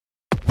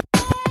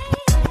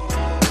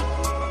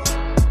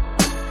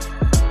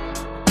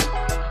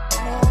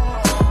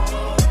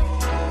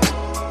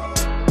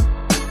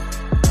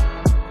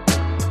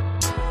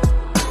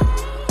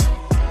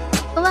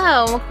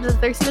and welcome to the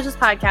Thirsty Bitches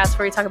podcast,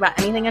 where we talk about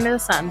anything under the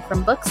sun,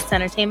 from books to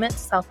entertainment to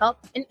self-help,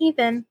 and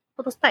even a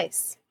little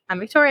spice. I'm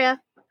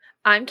Victoria.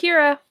 I'm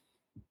Kira.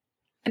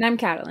 And I'm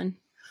Catalin.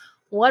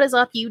 What is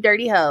up, you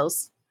dirty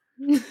hoes?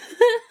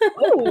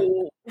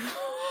 Oh,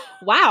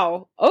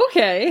 wow.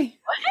 Okay.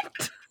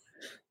 What?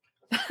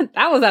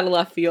 That was out of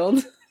left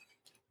field.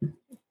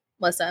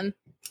 Listen,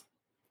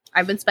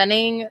 I've been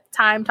spending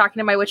time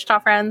talking to my Wichita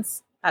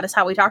friends. That is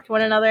how we talk to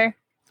one another.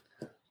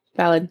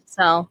 Valid.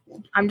 So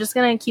I'm just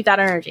going to keep that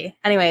energy.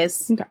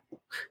 Anyways. Okay.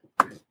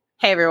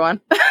 Hey,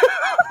 everyone.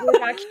 We're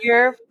back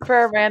here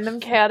for a random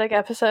chaotic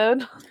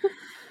episode.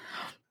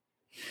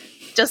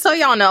 Just so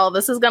y'all know,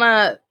 this is going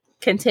to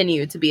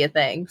continue to be a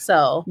thing.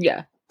 So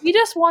yeah. We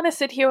just want to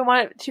sit here. We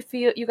want to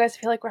feel you guys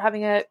feel like we're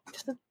having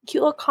just a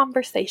cute little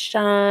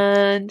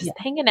conversation, just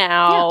hanging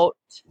out,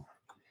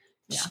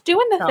 just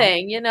doing the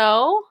thing, you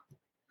know.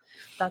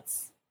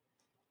 That's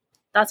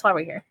why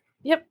we're here.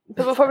 Yep.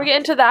 But before we get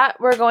into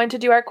that, we're going to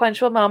do our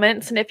quenchable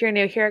moments. And if you're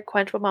new here, a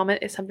quenchable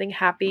moment is something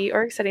happy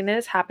or exciting that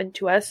has happened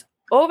to us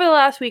over the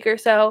last week or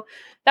so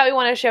that we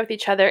want to share with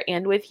each other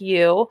and with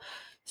you.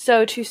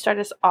 So to start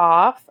us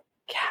off,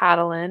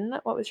 Catalin,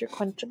 what was your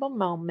quenchable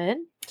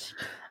moment?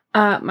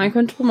 My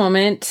quenchable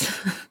moment,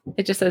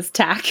 it just says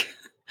tack.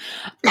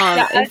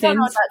 I don't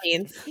know what that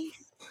means.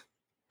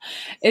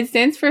 It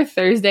stands for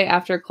Thursday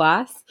after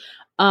class.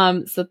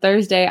 So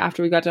Thursday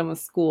after we got done with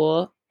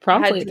school,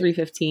 promptly at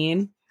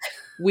 3:15,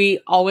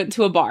 we all went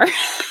to a bar.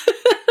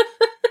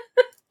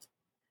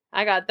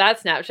 I got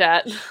that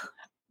Snapchat.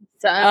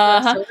 So did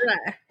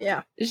I.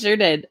 Yeah. Sure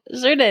did.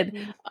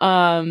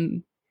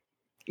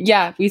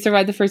 Yeah, we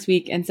survived the first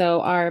week, and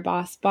so our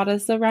boss bought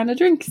us a round of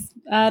drinks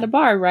at a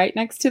bar right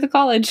next to the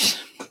college.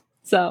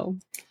 So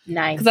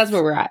nice. Because that's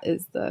where we're at,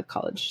 is the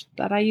college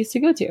that I used to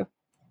go to.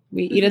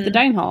 We eat at the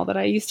dining hall that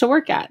I used to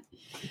work at.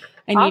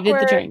 I needed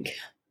the drink.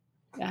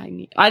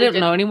 I don't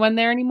know anyone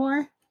there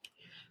anymore.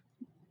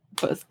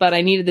 But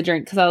I needed the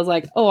drink because I was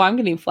like, oh, I'm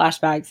getting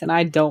flashbacks and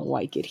I don't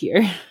like it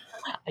here.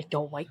 I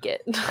don't like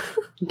it.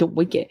 Don't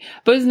like it.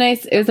 But it was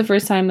nice. It was the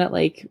first time that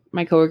like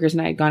my coworkers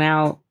and I had gone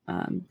out.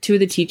 Two of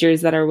the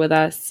teachers that are with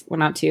us, well,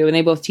 not two, and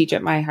they both teach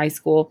at my high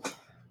school.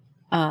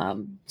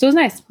 So it was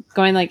nice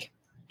going like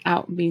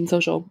out and being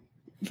social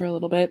for a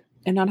little bit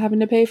and not having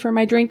to pay for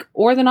my drink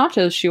or the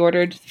nachos she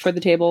ordered for the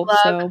table.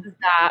 Love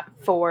that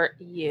for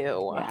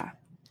you.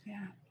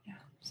 Yeah.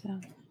 So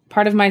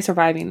part of my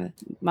surviving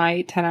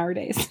my 10-hour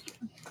days.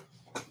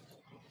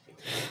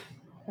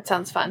 That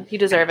sounds fun. You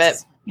deserve it.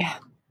 Yeah.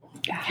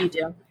 You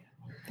do.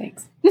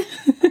 Thanks.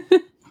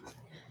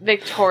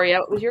 Victoria,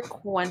 what was your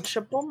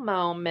quenchable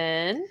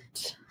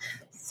moment?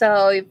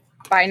 So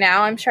by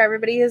now, I'm sure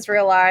everybody has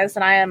realized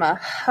that I am a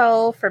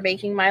hoe for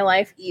making my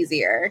life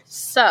easier.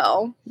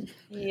 So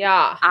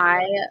yeah,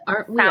 I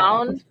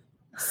found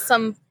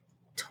some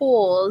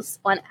tools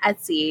on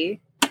Etsy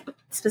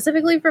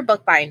specifically for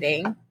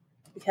bookbinding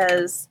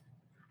because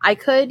I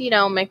could,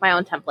 make my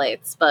own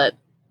templates, but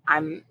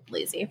I'm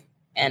lazy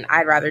and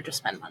I'd rather just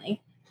spend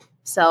money.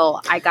 So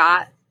I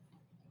got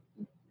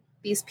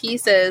these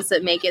pieces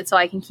that make it so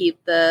I can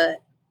keep the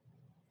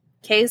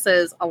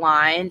cases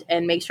aligned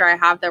and make sure I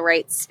have the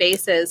right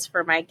spaces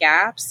for my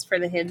gaps for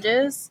the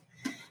hinges.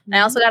 And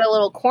I also got a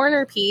little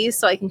corner piece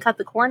so I can cut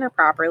the corner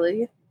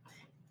properly.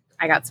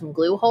 I got some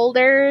glue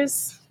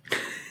holders.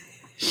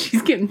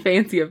 She's getting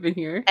fancy up in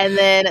here. And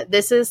then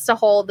this is to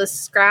hold the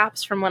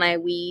scraps from when I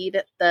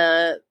weed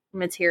the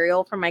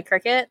material from my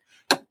Cricut.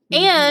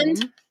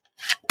 And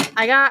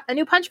I got a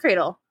new punch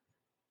cradle.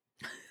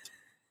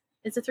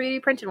 It's a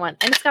 3D printed one,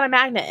 and it's got a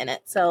magnet in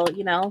it, so,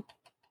 it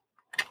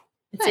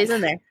stays in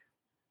there.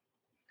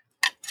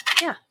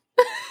 Yeah.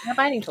 My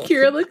binding tools.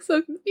 Kira looks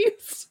so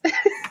confused.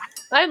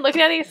 I'm looking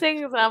at these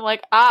things, and I'm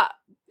like,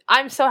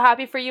 I'm so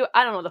happy for you.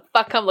 I don't know what the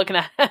fuck I'm looking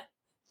at.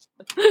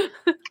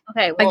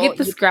 Okay, well, I get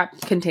the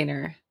scrap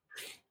container.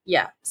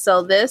 Yeah,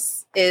 so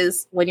this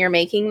is when you're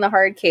making the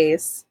hard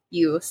case,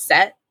 you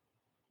set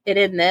it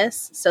in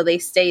this so they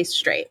stay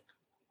straight.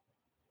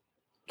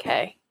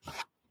 Okay.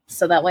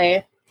 So that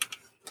way...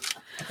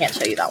 I can't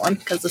show you that one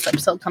because this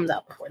episode comes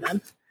out before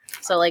then.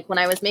 So like when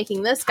I was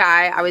making this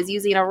guy, I was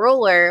using a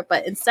ruler,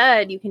 but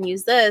instead you can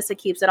use this. It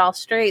keeps it all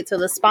straight. So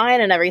the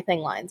spine and everything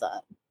lines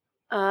up.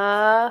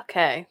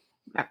 Okay.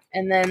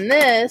 And then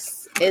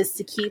this is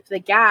to keep the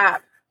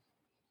gap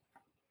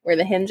where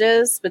the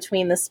hinges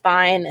between the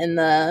spine and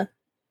the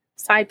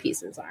side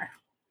pieces are.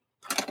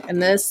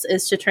 And this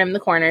is to trim the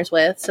corners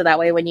with. So that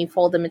way when you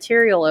fold the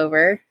material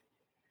over,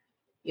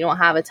 you don't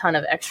have a ton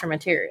of extra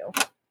material.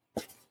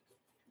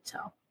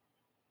 So.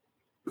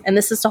 And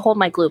this is to hold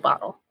my glue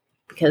bottle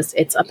because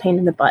it's a pain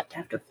in the butt to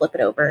have to flip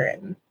it over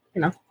and,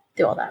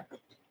 do all that.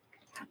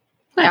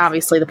 Nice.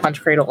 Obviously, the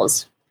punch cradle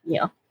is,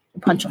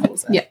 punch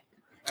holes in. Yeah.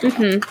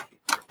 Mm-hmm.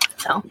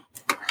 So,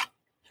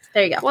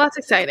 there you go. Well, that's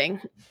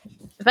exciting.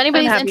 If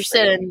anybody's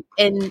interested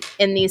in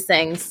these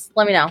things,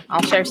 let me know.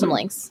 I'll share some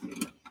links.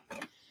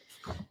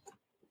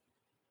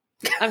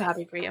 I'm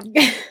happy for you.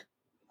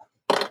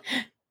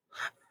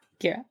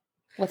 Kira,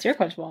 what's your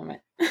quenchable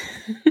moment?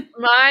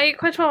 My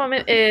quenchable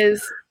moment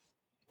is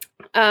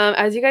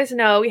As you guys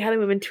know, we had to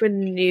move into a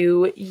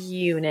new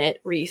unit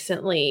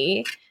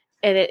recently,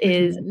 and it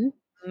is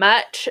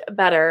much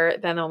better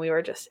than the one we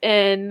were just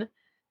in.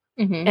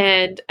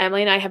 And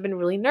Emily and I have been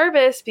really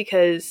nervous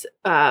because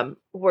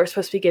we're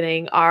supposed to be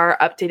getting our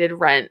updated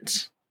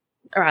rent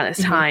around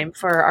this time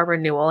for our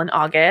renewal in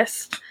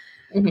August.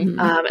 And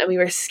we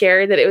were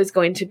scared that it was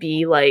going to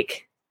be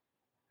like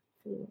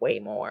way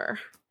more.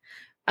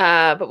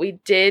 But we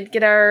did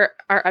get our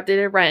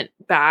updated rent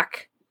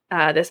back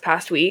this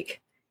past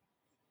week,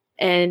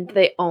 and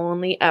they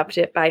only upped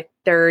it by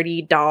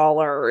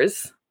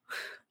 $30.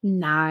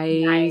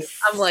 Nice.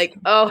 I'm like,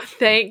 oh,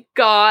 thank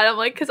God. I'm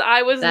like, because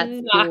I was That's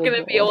not going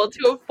to be doable. able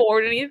to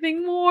afford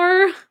anything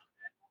more.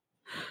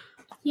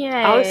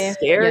 Yeah, I was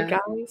scared,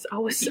 guys. I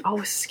was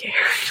scared.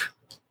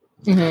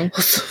 I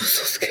was so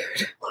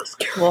scared.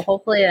 Well,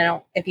 hopefully,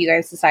 if you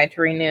guys decide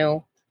to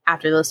renew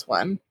after this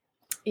one.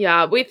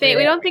 Yeah, we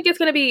don't think it's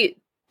going to be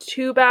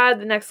too bad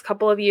the next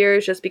couple of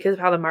years, just because of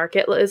how the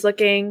market is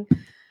looking.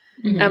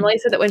 Emily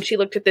said that when she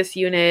looked at this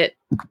unit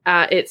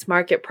at its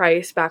market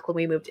price back when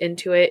we moved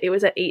into it, it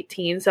was at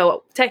 18.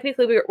 So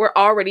technically, we're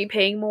already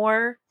paying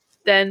more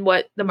than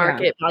what the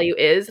market value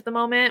is at the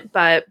moment.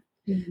 But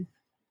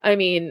I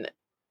mean,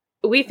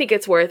 we think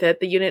it's worth it.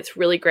 The unit's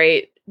really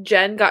great.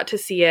 Jen got to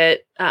see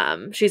it.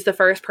 She's the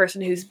first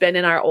person who's been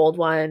in our old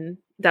one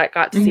that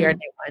got to see our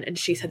new one, and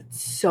she said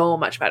it's so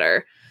much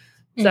better.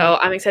 So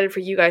I'm excited for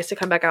you guys to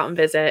come back out and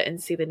visit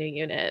and see the new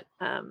unit.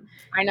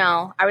 I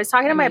know. I was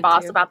talking to my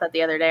boss about that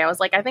the other day. I was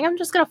like, I think I'm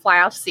just going to fly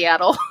out to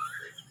Seattle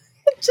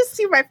and just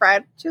see my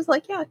friend. She was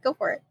like, yeah, go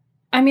for it.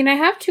 I mean, I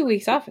have 2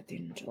 weeks off at the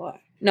end of July.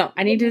 No,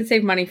 I need to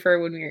save money for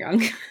when we were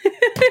young.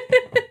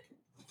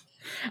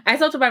 I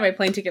still have to buy my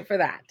plane ticket for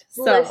that.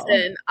 So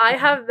listen, I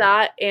have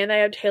that, and I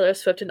have Taylor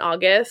Swift in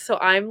August, so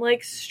I'm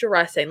like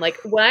stressing. Like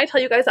when I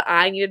tell you guys that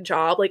I need a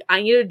job, like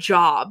I need a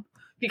job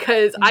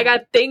because I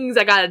got things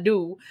I gotta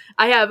do.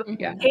 I have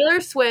Taylor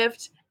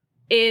Swift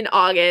in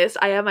August.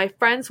 I have my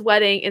friend's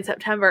wedding in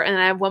September, and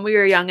I have When We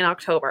Were Young in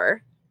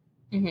October.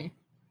 It's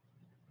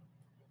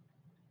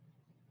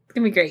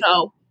gonna be great.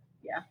 So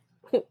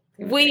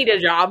we need a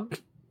job.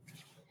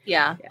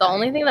 Yeah. The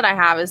only thing that I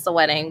have is the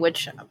wedding,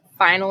 which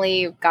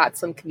finally got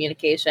some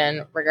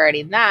communication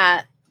regarding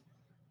that.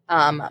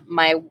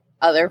 My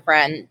other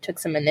friend took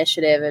some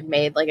initiative and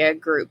made like a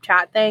group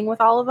chat thing with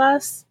all of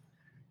us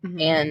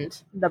and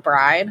the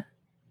bride.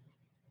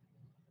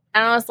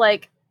 And I was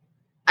like,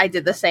 I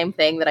did the same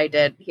thing that I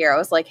did here. I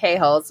was like, hey,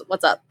 hoes,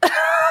 what's up?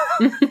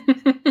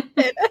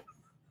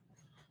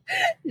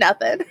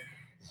 Nothing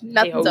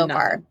so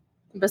far.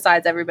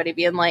 Besides everybody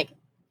being like,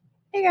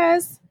 hey,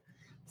 guys.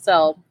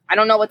 So I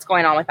don't know what's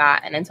going on with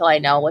that. And until I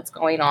know what's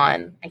going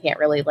on, I can't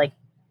really like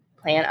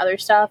plan other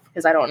stuff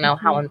because I don't know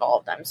how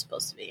involved I'm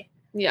supposed to be.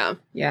 Yeah.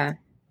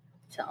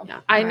 So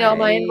I know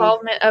my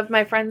involvement of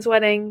my friend's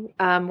wedding.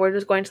 We're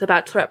just going to the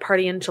bachelorette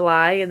party in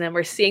July, and then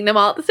we're seeing them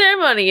all at the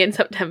ceremony in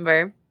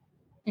September.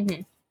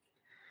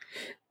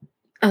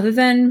 Other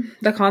than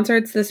the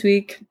concerts this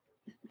week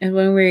and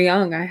When We Were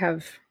Young, I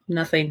have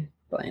nothing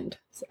planned.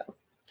 So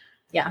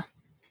yeah.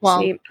 Well,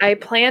 see, I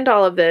planned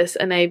all of this,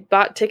 and I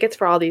bought tickets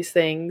for all these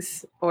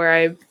things,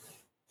 I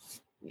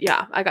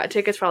got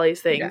tickets for all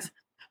these things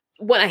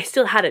when I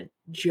still had a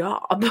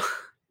job.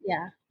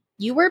 Yeah.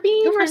 You were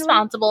being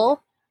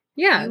responsible.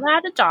 Yeah. You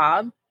had a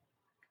job.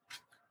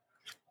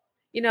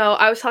 You know,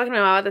 I was talking to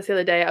my mom about this the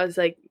other day. I was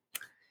like,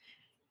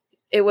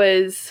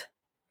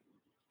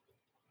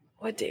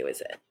 what day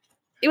was it?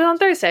 It was on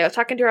Thursday. I was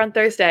talking to her on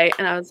Thursday,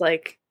 and I was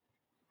like,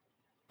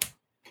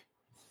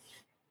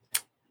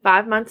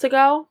 5 months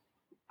ago,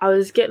 I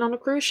was getting on a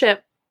cruise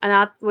ship, and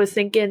I was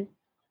thinking,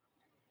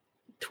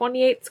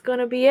 28's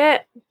gonna be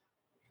it.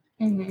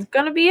 It's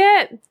gonna be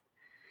it.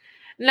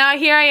 Now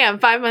here I am,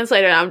 5 months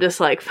later, and I'm just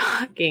like,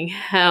 fucking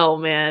hell,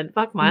 man.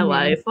 Fuck my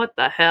life. What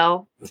the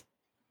hell?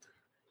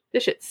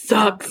 This shit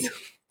sucks.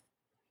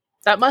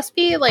 That must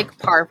be like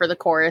par for the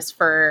course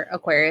for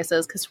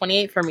Aquariuses, because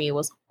 28 for me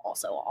was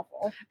also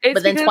awful.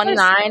 But then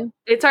 29.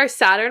 It's our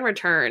Saturn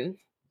return.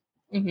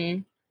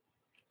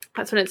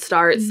 That's when it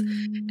starts.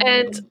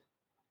 And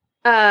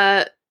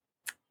Sarah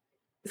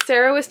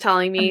was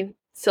telling me,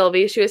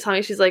 Sylvie, she was telling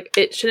me, she's like,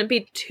 it shouldn't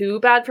be too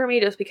bad for me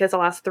just because the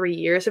last 3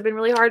 years have been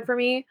really hard for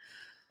me.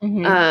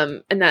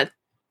 And that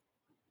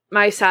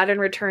my Saturn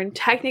return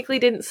technically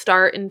didn't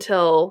start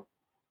until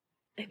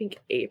I think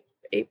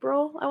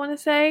April, I want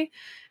to say.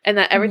 And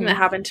that everything that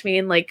happened to me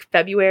in like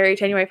January,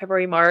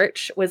 February,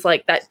 March was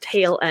like that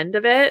tail end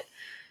of it.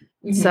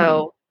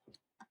 So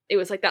it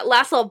was like that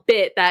last little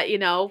bit that, you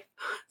know,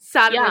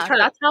 Saturn return.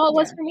 That's how it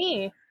was for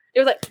me. It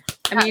was like,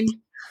 I mean,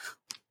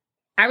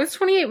 I was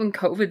 28 when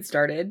COVID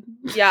started.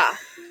 Yeah.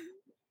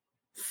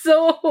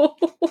 So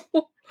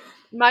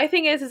my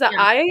thing is that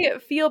I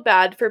feel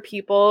bad for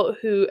people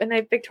who, and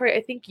Victoria,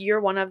 I think you're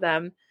one of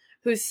them,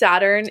 whose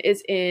Saturn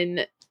is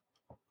in,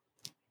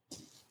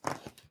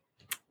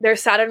 their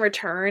Saturn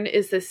return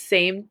is the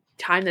same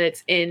time that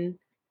it's in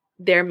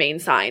their main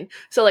sign.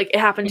 So like it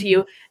happened to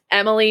you.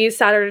 Emily's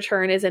Saturn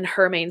return is in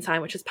her main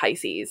sign, which is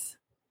Pisces.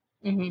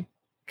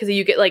 because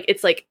you get like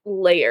it's like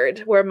layered,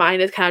 where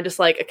mine is kind of just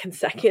like a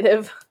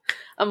consecutive.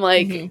 I'm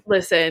like,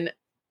 listen,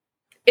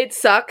 it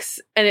sucks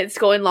and it's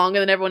going longer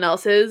than everyone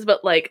else's,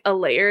 but like a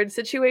layered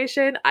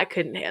situation, I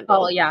couldn't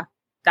handle. Oh yeah,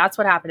 that's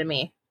what happened to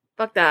me.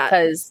 Fuck that.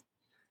 Because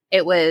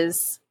it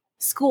was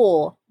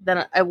school.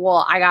 Then I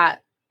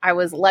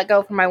was let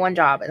go from my one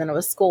job, and then it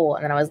was school,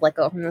 and then I was let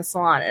go from the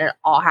salon, and it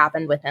all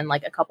happened within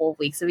like a couple of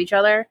weeks of each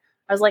other.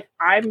 I was like,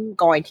 I'm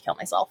going to kill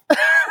myself.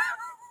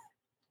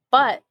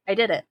 But I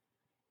did it.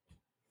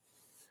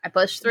 I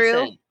pushed through.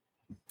 Insane.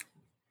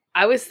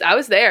 I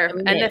was there.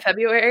 End of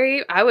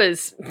February. I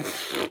was.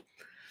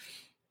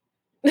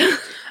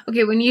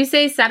 Okay, when you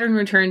say Saturn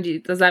returned,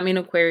 does that mean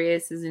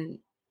Aquarius is in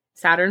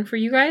Saturn for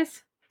you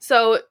guys?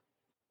 So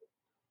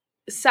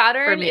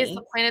Saturn is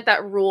the planet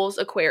that rules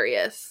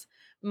Aquarius.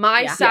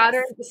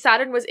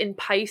 Saturn was in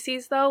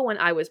Pisces though when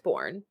I was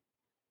born.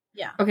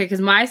 Yeah. Okay,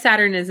 because my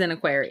Saturn is in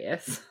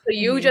Aquarius. So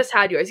you just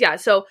had yours. Yeah.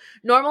 So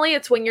normally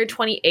it's when you're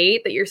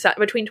 28 that you're set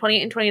between 28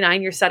 and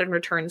 29, your Saturn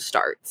return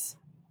starts.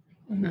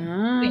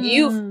 So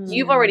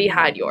you've already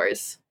had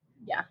yours.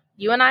 Yeah.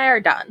 You and I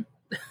are done.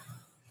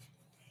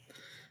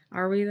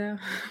 Are we though?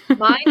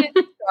 Mine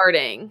is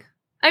starting.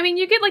 I mean,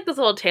 you get like those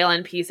little tail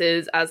end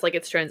pieces as like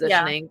it's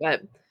transitioning,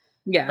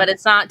 but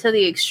it's not to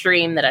the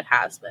extreme that it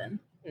has been.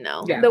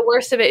 No. Yeah. The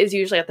worst of it is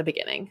usually at the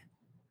beginning.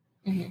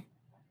 Mm-hmm.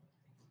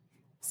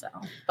 So,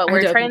 but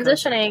we're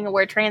transitioning.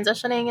 We're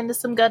transitioning into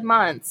some good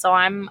months. So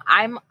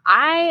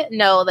I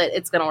know that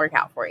it's going to work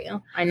out for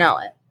you. I know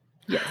it.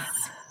 Yes.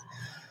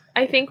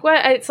 I think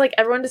it's like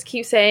everyone just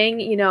keeps saying,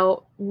 you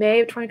know,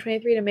 May of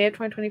 2023 to May of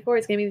 2024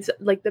 is going to be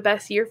like the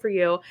best year for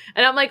you.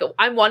 And I'm like,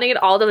 I'm wanting it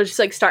all to just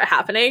like start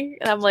happening.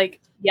 And I'm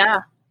like, yeah.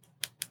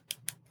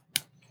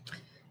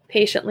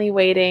 Patiently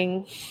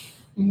waiting.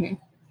 Mm-hmm.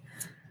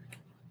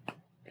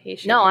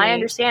 No, I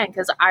understand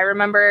because I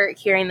remember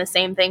hearing the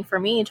same thing for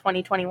me in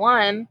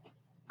 2021.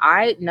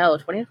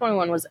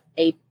 2021 was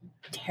a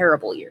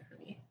terrible year for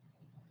me.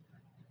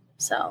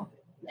 So,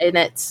 and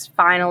it's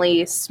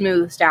finally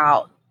smoothed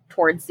out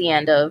towards the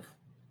end of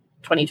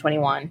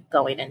 2021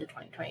 going into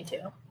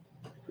 2022.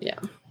 Yeah.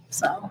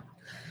 So,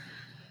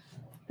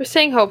 we're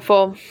staying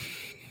hopeful.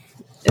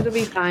 It'll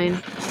be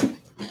fine.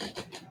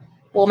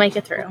 We'll make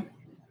it through.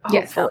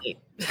 Yes. Hopefully.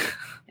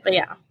 But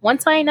yeah,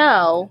 once I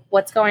know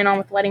what's going on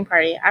with the wedding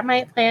party, I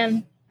might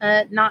plan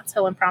a not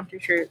so impromptu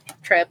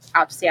trip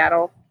out to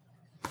Seattle.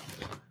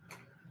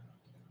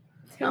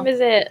 Come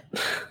visit.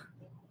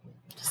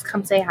 Just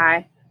come say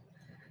hi.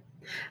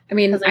 I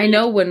mean, I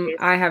know when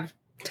I have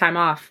time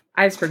off.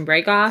 I have spring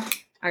break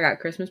off. I got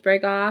Christmas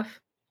break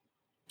off.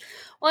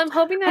 Well, I'm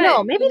hoping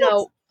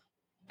that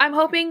I'm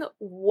hoping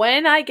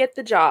when I get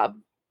the job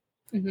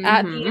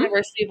at the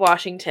University of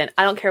Washington,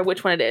 I don't care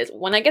which one it is.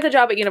 When I get the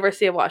job at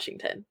University of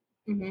Washington.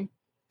 Mm-hmm.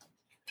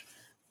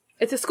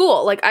 It's a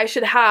school. Like I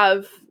should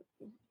have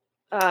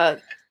not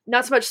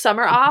so much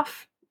summer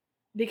off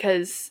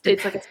because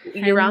it's like a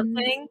year-round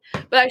thing,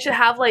 but I should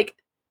have like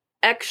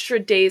extra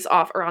days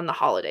off around the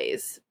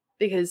holidays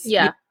because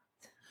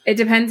it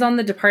depends on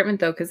the department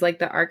though, because like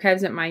the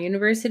archives at my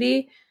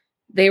university,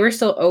 they were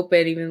still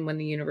open even when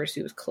the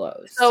university was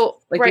closed.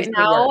 So like right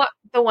now,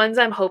 the ones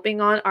I'm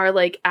hoping on are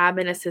like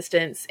admin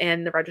assistants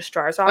and the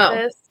registrar's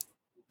office.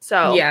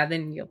 So yeah,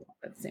 then you'll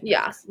have the same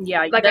place.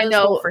 Yeah. Like I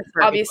know,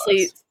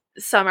 obviously,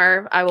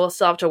 summer I will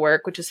still have to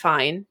work, which is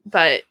fine.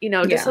 But you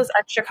know, just those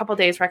extra couple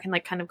days where I can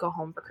like kind of go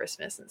home for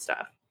Christmas and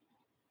stuff.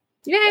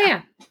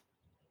 Yeah.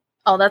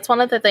 Oh, that's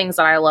one of the things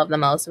that I love the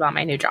most about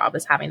my new job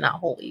is having that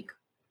whole week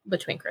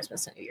between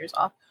Christmas and New Year's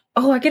off.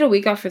 Oh, I get a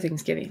week off for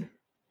Thanksgiving.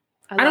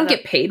 I don't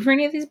get paid for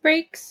any of these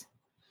breaks.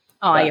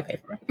 Oh, I get paid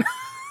for it.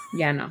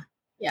 Yeah, no.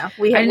 Yeah,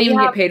 I didn't even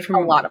get paid for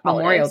a lot of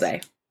Memorial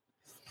Day.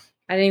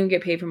 I didn't even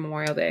get paid for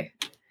Memorial Day.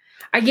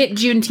 I get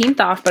Juneteenth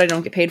off, but I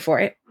don't get paid for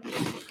it.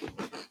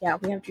 Yeah,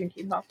 we have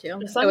Juneteenth off too. It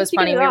was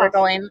funny.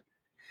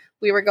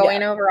 We were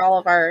going over all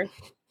of our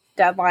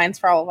deadlines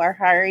for all of our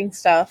hiring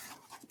stuff.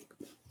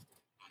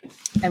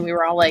 And we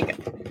were all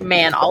like,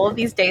 man, all of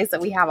these days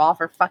that we have off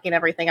are fucking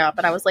everything up.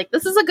 And I was like,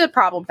 this is a good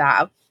problem to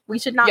have. We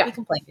should not be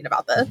complaining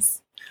about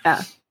this.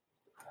 Yeah.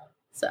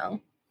 So,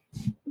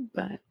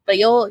 but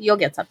you'll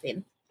get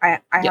something. I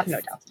have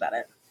no doubts about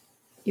it.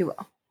 You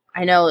will.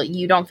 I know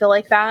you don't feel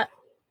like that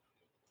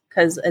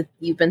because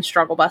you've been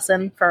struggle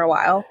bussing for a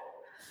while.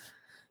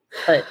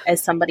 But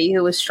as somebody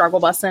who was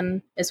struggle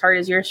bussing as hard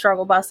as you're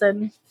struggle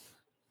bussing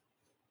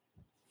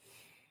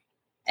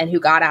and who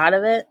got out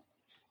of it,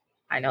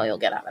 I know you'll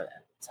get out of it.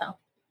 So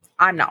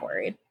I'm not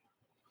worried.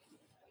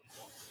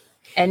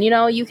 And, you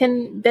know, you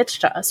can bitch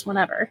to us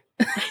whenever.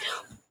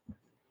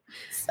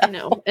 I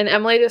know. And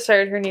Emily just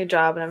started her new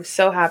job, and I'm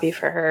so happy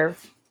for her.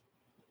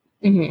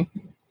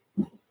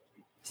 Mm-hmm.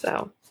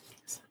 So.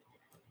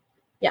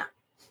 Yeah.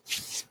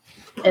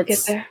 It'll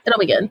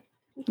be good.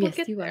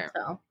 Yes, you will.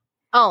 So.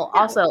 Oh,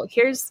 also,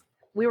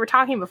 we were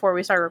talking before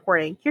we started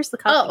recording. Here's the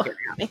cup you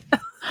got me.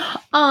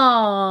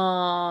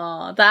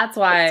 Oh, that's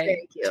why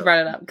she brought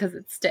it up, because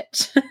it's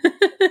Stitch.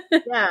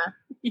 Yeah.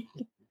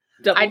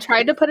 I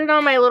tried to put it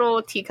on my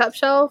little teacup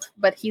shelf,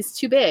 but he's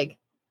too big.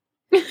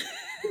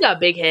 got a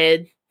big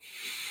head.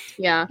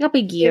 Yeah. Got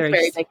big He's ears.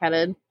 very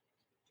big-headed.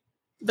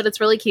 But it's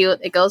really cute.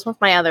 It goes with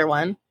my other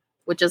one,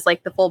 which is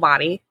like the full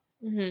body.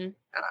 Mm-hmm.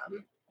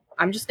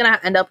 I'm just going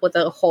to end up with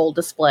a whole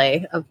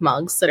display of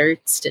mugs that are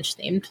Stitch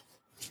themed.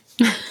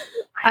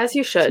 As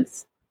you should.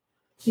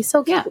 He's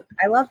so cute. Yeah.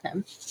 I love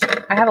him.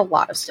 I have a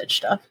lot of Stitch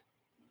stuff.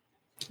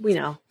 We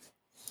know.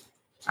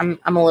 I'm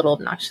a little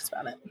obnoxious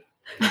about it.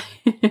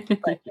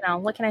 But, you know,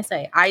 what can I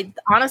say? I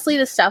honestly,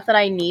 the stuff that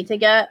I need to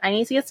get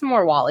some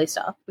more Wally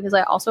stuff because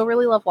I also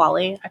really love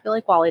Wally. I feel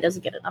like Wally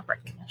doesn't get enough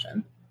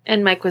recognition.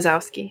 And Mike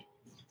Wazowski.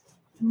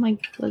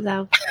 Mike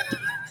Wazowski.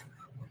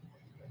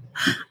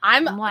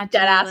 I'm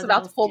dead ass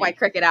about to pull my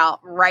Cricut out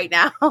right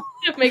now.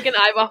 Make an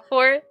eyeball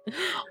for it.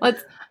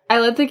 I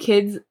let the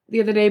kids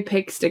the other day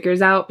pick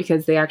stickers out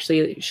because they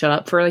actually shut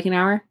up for like an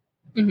hour.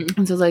 Mm-hmm.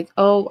 And so I was like,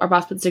 oh, our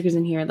boss put stickers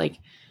in here. Like,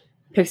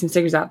 pick some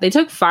stickers out. They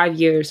took 5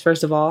 years,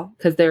 first of all,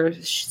 because they're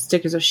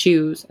stickers of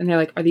shoes. And they're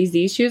like, are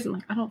these shoes? I'm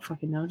like, I don't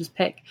fucking know. Just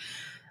pick.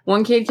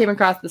 One kid came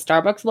across the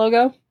Starbucks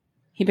logo.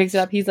 He picks it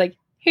up. He's like,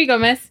 here you go,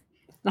 miss.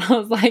 And I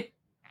was like,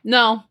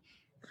 no,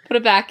 put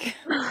it back.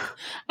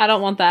 I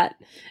don't want that.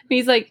 And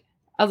he's like,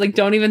 I was like,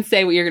 don't even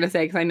say what you're going to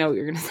say because I know what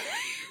you're going to say.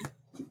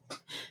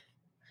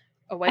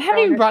 I haven't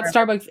even brought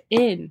Starbucks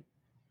in.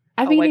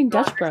 I've been eating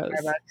Dutch Bros.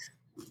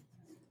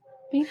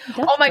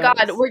 Oh my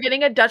God. We're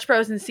getting a Dutch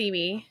Bros in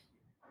Simi.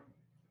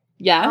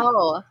 Yeah.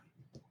 Oh,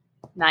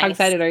 nice. How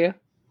excited are you?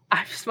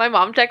 My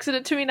mom texted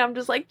it to me and I'm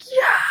just like,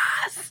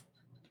 yes.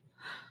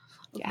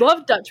 Yeah.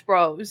 Love Dutch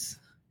Bros.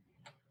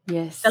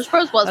 Yes. Dutch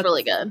Bros was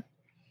really good.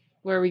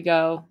 Where we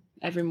go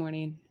every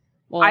morning.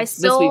 Well,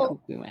 this week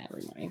we went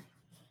every morning.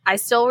 I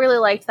still really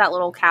liked that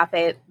little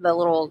cafe, the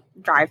little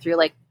drive-through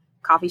like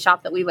coffee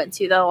shop that we went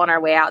to though on our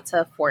way out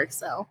to Forks.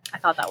 So I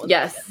thought that was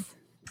really good.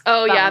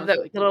 Oh That yeah, was the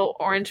really little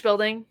orange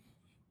building.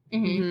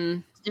 Mm-hmm. Mm-hmm.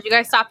 Did you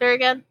guys stop there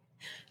again?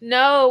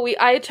 No,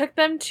 I took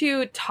them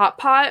to Top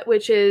Pot,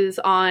 which is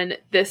on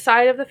this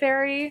side of the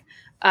ferry.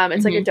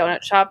 It's like a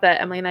donut shop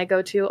that Emily and I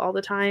go to all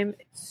the time.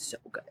 It's so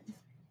good.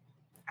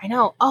 I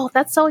know. Oh,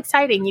 that's so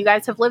exciting. You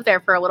guys have lived there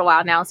for a little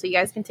while now, so you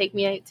guys can take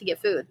me to get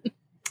food.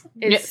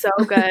 It's so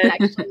good.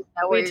 Actually,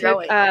 know where We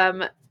you're took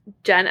going.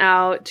 Jen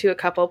out to a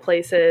couple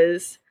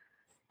places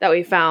that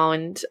we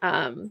found,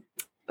 a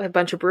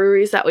bunch of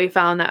breweries that we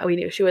found that we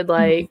knew she would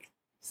like.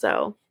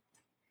 So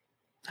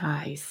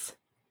Nice.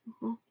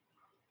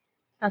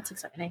 That's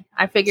exciting.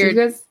 I figured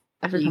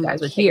you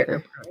guys would take here.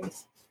 her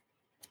breweries.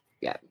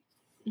 Yeah.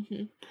 Mm-hmm.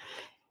 Y'all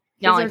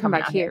Y'all ain't come coming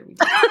back out here.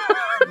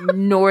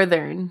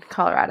 Northern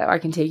Colorado. I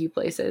can take you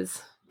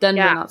places. Denver,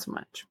 Yeah. not so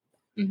much.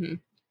 Mm-hmm.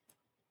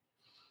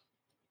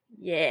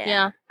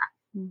 Yeah.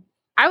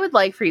 I would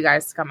like for you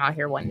guys to come out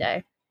here one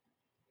day.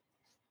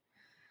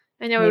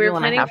 I know Maybe we were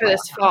when I planning have for my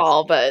this own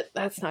fall, but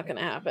that's not going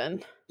to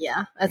happen.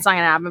 Yeah, it's not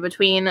going to happen.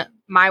 Between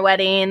my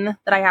wedding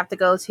that I have to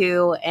go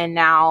to and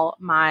now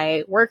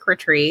my work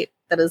retreat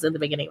that is in the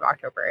beginning of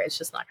October, it's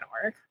just not going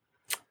to work.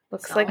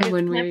 Looks So- like it's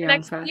When we were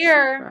next young, fast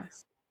year.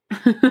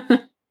 for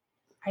us.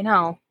 I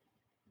know.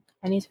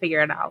 I need to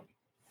figure it out.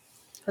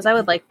 Because I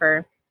would like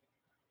for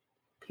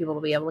people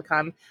to be able to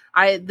come.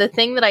 The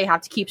thing that I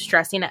have to keep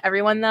stressing to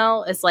everyone,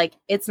 though, is like,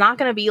 it's not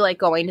going to be like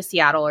going to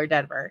Seattle or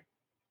Denver.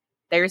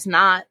 There's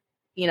not,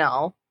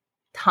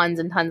 tons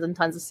and tons and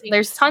tons of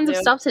there's tons of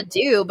stuff to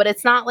do, but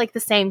it's not like the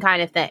same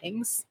kind of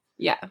things.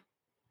 Yeah.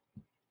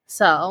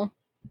 So,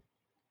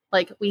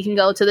 like, we can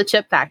go to the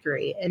chip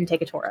factory and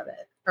take a tour of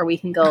it, or we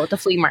can go to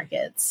flea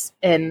markets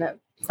and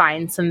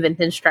find some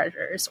vintage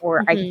treasures,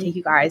 or I can take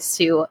you guys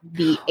to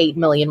the 8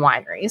 million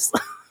wineries.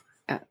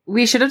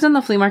 We should have done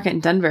the flea market in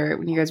Denver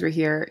when you guys were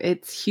here.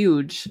 It's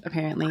huge,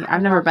 apparently.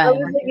 I've never I been.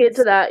 was to get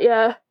to that,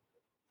 yeah.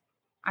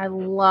 I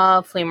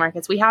love flea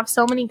markets. We have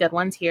so many good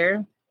ones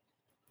here.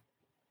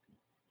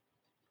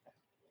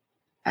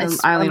 I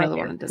It's only one know of the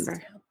my one in favorites,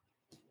 Denver.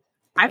 too.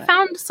 I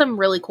found some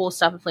really cool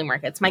stuff at flea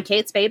markets. My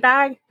Kate Spade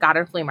bag got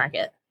at a flea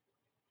market.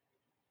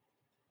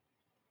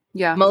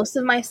 Yeah. Most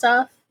of my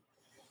stuff,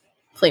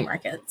 flea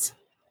markets,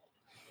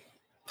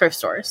 thrift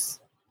stores.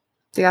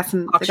 They got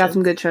some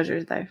good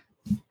treasures there.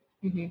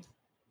 Mm-hmm.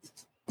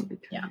 Good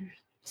Yeah. treasures.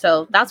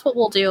 So that's what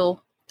we'll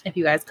do if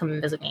you guys come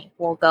and visit me.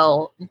 We'll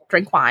go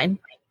drink wine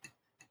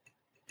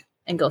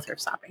and go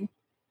thrift shopping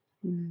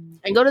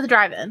and go to the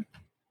drive-in.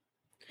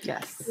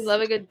 Yes. We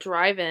love a good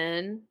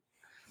drive-in.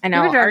 I know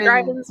our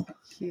drive-ins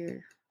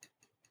here.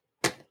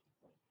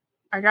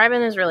 Our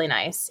drive-in is really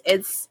nice.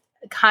 It's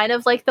kind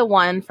of like the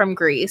one from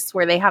Greece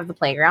where they have the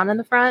playground in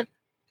the front.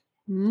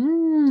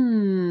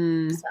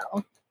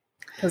 So,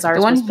 because ours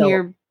The one was built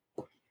here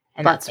in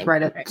that butts same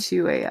right up neighborhood.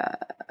 to a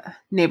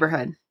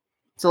neighborhood.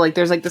 So like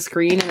there's like the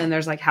screen and then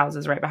there's like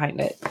houses right behind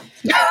it.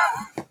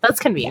 That's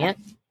convenient.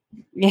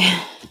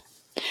 Yeah.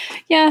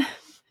 Yeah.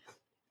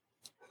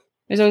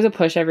 There's always a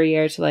push every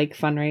year to like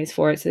fundraise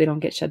for it so they don't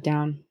get shut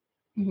down.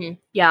 Mm-hmm.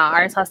 Yeah,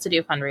 ours has to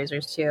do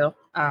fundraisers too.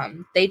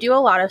 They do a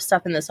lot of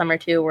stuff in the summer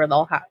too, where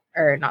they'll have,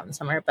 or not in the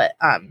summer, but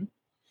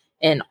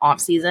in off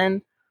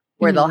season,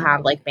 where they'll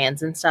have like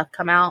bands and stuff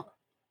come out.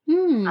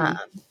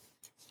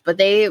 But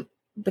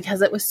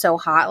because it was so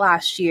hot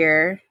last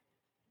year,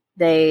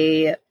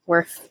 they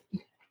were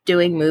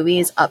doing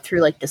movies up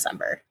through like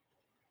December.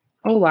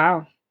 Oh,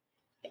 wow.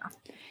 Yeah.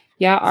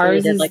 Yeah, So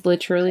ours they did, is like,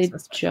 literally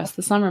Christmas special. just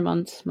the summer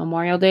months,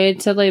 Memorial Day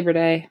to Labor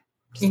Day,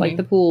 just like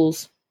the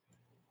pools.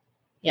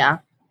 Yeah.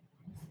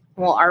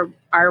 Well,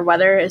 our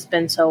weather has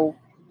been so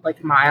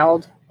like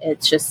mild.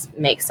 It just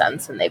makes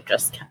sense, and they've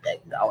just kept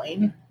it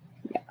going.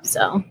 Yeah.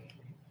 So,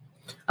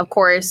 of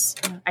course,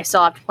 I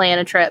still have to plan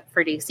a trip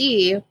for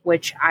DC,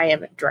 which I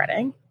am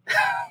dreading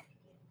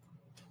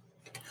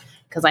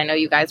because I know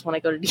you guys want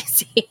to go to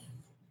DC.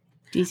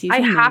 DC's I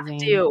amazing. have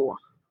to.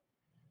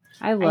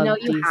 I love I know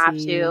you DC. have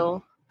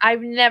to.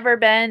 I've never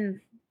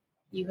been.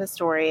 You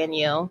historian,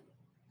 you.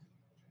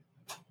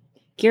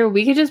 Kira,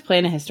 we could just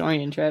plan a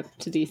historian trip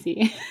to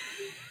DC.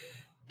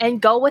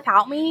 And go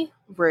without me?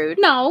 Rude.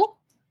 No.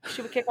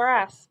 She would kick our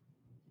ass.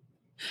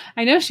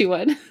 I know she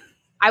would.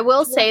 I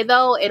will say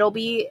though, it'll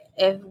be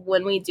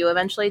when we do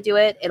eventually do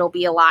it, it'll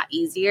be a lot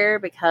easier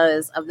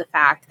because of the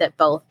fact that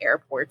both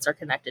airports are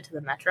connected to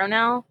the metro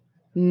now.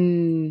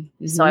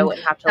 Mm-hmm. So I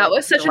wouldn't have to. That like,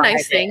 was such a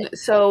nice drive thing. it.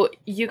 So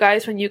you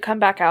guys, when you come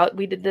back out,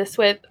 we did this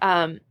with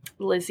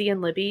Lizzie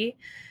and Libby.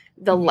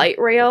 The Mhm. light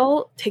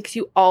rail takes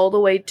you all the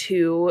way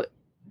to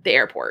the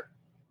airport.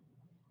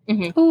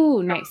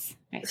 Oh, nice.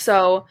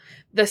 So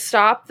the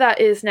stop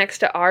that is next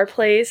to our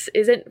place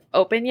isn't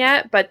open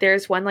yet, but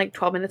there's one like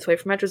 12 minutes away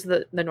from it, which is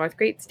the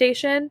Northgate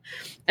station.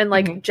 And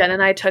like Jen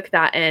and I took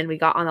that in. We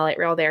got on the light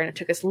rail there, and it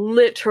took us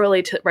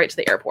literally right to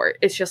the airport.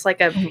 It's just like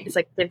it's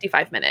like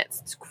 55 minutes.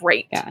 It's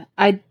great. Yeah.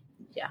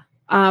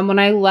 When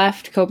I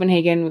left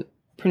Copenhagen,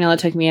 Pernilla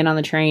took me in on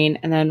the train,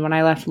 and then when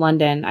I left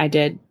London, I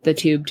did the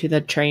tube to the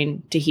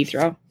train to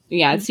Heathrow.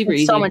 Yeah, it's super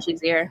easy. So much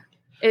easier.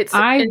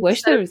 I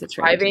wish there was a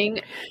train.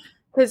 Driving,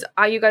 because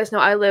you guys know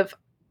I live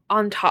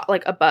on top,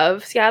 like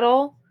above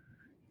Seattle,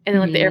 and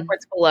then like the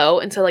airport's below,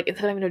 and so like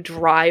instead of having to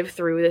drive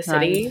through the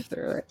city,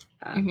 through it.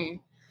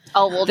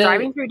 Oh well,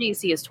 driving through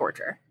DC is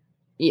torture.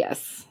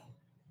 Yes,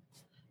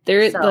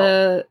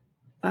 the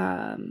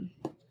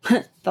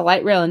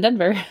light rail in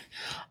Denver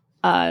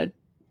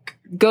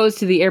goes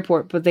to the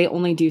airport, but they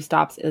only do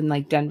stops in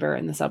like Denver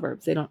and the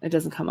suburbs. It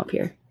doesn't come up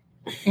here,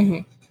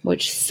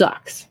 which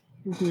sucks.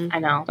 I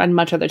know. I'd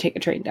much rather take a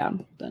train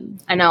down than.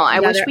 I know.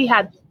 I wish we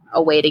had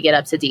a way to get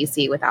up to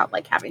DC without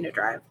like having to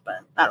drive, but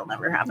that'll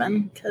never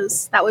happen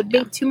because that would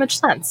make too much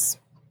sense.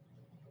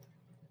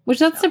 Which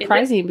that's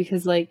surprising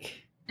because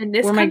like in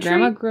this where country,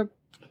 my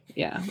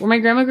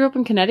grandma grew up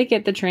in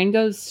Connecticut, the train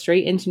goes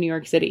straight into New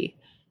York City.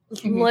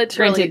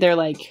 literally, Granted,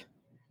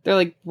 they're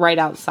like right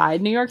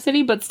outside New York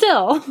City, but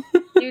still.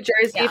 New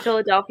Jersey,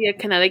 Philadelphia,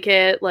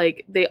 Connecticut,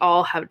 like they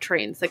all have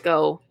trains that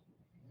go.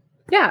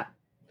 Yeah.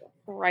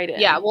 Right in.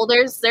 Yeah, well,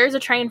 there's a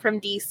train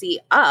from DC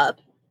up.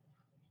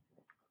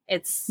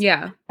 It's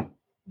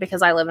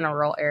because I live in a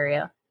rural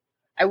area.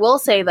 I will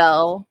say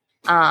though,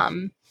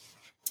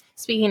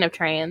 speaking of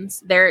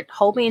trains, they're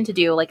hoping to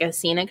do like a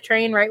scenic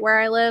train right where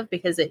I live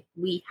because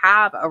we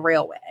have a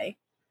railway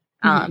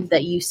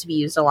that used to be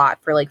used a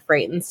lot for like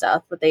freight and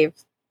stuff, but they've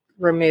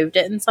removed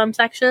it in some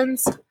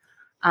sections.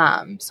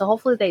 So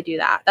hopefully they do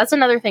that. That's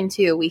another thing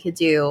too we could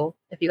do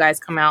if you guys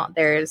come out.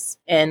 There's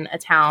in a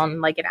town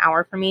like an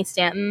hour from me,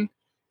 Stanton.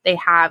 They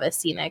have a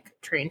scenic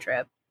train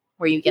trip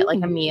where you get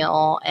like a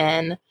meal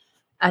and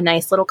a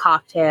nice little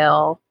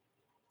cocktail,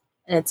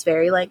 and it's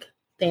very like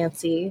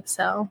fancy.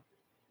 So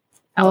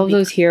all of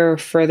those here are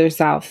further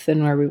south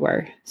than where we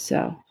were,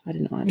 so I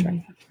didn't want to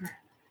drive that far.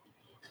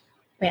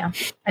 Yeah,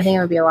 I think it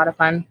would be a lot of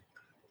fun.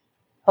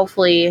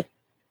 Hopefully,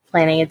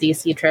 planning a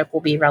DC trip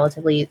will be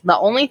relatively. The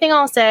only thing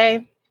I'll say,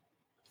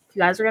 if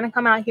you guys are going to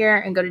come out here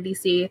and go to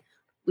DC,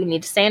 we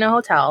need to stay in a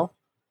hotel.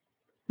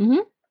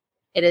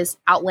 It is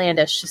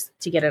outlandish just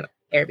to get an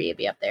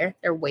Airbnb up there.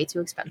 They're way too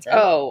expensive.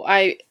 Oh,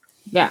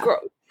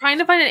 trying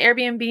to find an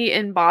Airbnb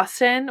in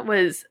Boston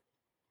was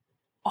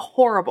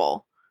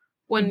horrible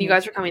when you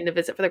guys were coming to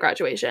visit for the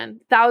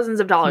graduation. Thousands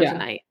of dollars a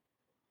night.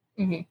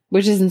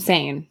 Which is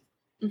insane.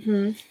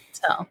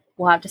 So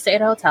we'll have to stay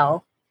at a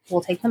hotel. We'll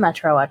take the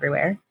metro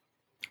everywhere.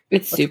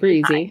 It's super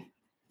easy.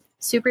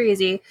 Super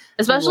easy.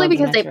 Especially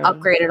because they've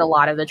upgraded a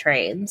lot of the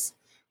trains.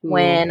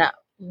 When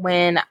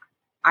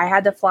I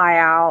had to fly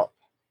out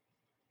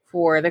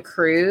for the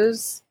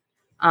cruise,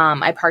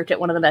 I parked at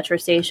one of the metro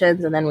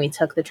stations and then we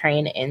took the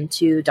train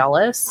into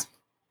Dulles.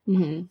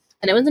 And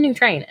it was a new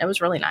train. It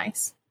was really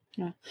nice.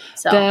 Yeah.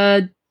 So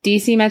the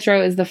DC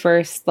Metro is the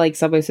first like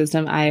subway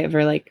system I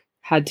ever like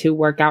had to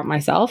work out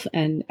myself,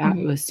 and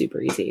it was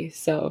super easy.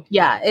 So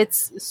yeah,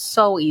 it's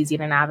so easy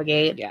to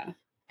navigate. Yeah.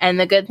 And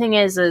the good thing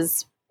is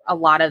a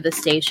lot of the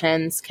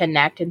stations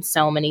connect in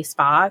so many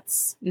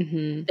spots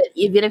that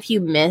even if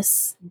you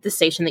miss the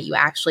station that you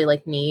actually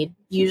like need,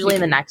 usually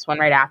the next one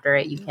right after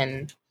it, you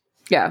can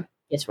get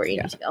to where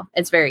you need to go.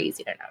 It's very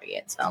easy to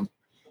navigate. So,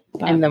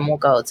 and then we'll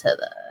go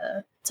to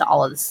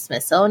all of the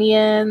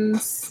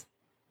Smithsonian's.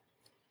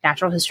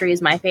 Natural history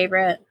is my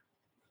favorite.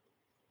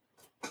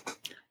 I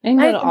didn't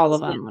go to all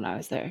of them when I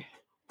was there.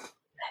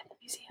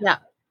 Yeah.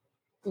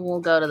 We'll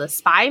go to the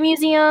Spy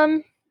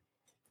Museum.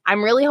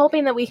 I'm really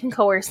hoping that we can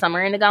coerce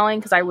Summer into going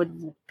because I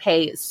would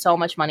pay so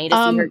much money to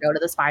see her go to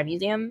the spy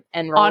museum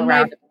and roll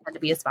around and pretend to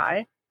be a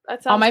spy.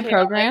 On my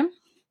program,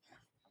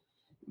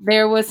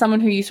 there was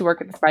someone who used to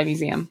work at the spy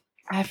museum.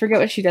 I forget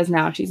what she does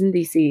now. She's in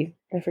DC.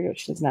 I forget what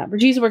she does now.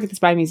 But she used to work at the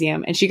spy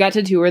museum, and she got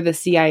to tour the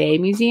CIA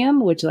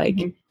museum, which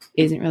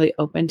isn't really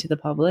open to the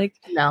public.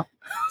 No.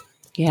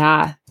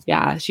 Yeah.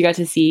 She got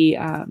to see.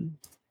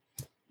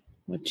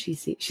 What'd she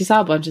see? She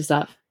saw a bunch of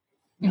stuff.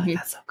 Like,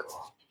 that's so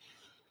cool.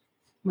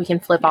 We can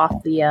flip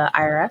off the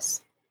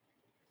IRS.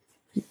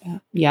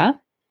 Yeah.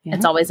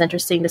 It's always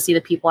interesting to see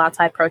the people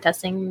outside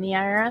protesting in the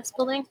IRS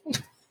building.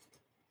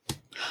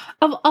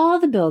 Of all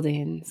the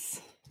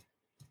buildings,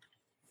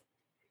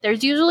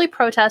 there's usually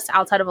protests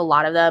outside of a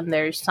lot of them.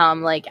 There's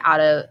some like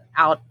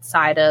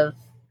outside of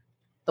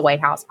the White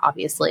House,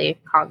 obviously,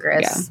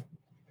 Congress.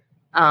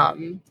 Yeah.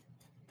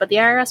 But the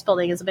IRS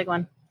building is a big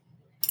one.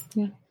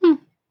 Yeah.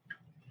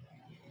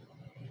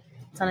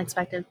 It's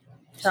unexpected.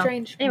 So,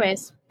 strange.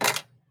 Anyways,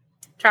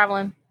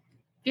 traveling.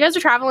 If you guys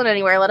are traveling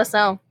anywhere, let us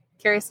know.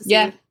 Curious to see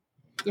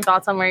your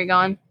thoughts on where you're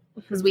going.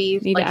 Because we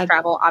like to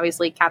travel.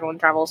 Obviously, Catalan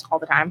travels all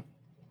the time.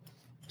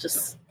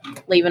 Just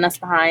leaving us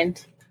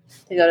behind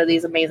to go to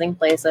these amazing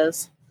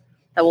places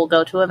that we'll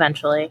go to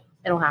eventually.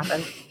 It'll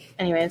happen.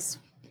 Anyways,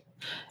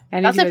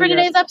 that's it for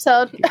today's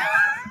episode.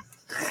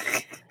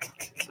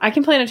 I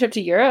can plan a trip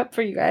to Europe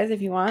for you guys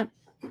if you want.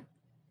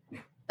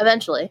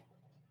 Eventually.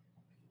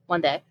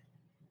 One day.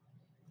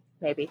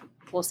 Maybe.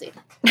 We'll see.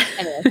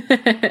 Anyway.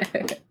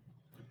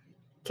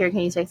 Kira, can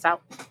you take us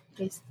out,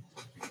 please?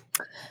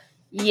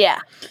 Yeah.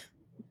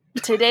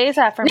 Today's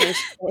affirmation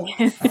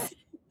is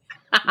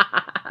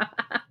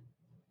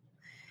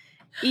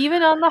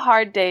even on the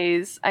hard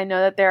days, I know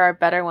that there are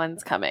better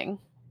ones coming.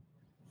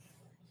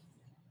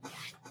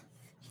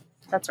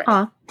 That's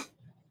right.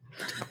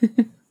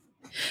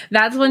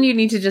 That's one you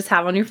need to just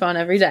have on your phone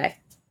every day.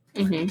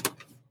 Mm-hmm.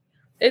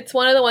 It's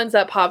one of the ones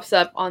that pops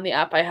up on the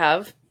app I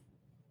have.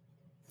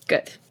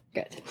 Good.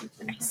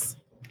 Nice.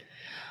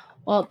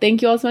 Well,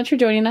 thank you all so much for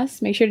joining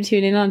us. Make sure to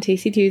tune in on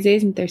Tasty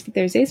Tuesdays and Thirsty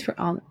Thursdays for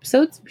all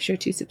episodes. Be sure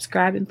to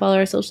subscribe and follow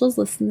our socials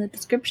listed in the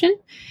description.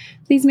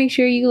 Please make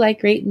sure you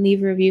like, rate, and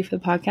leave a review for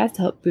the podcast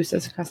to help boost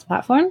us across the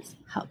platforms.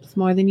 Helps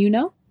more than you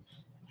know.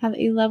 Have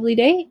a lovely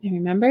day. And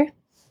remember,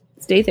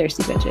 stay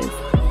thirsty,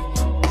 bitches.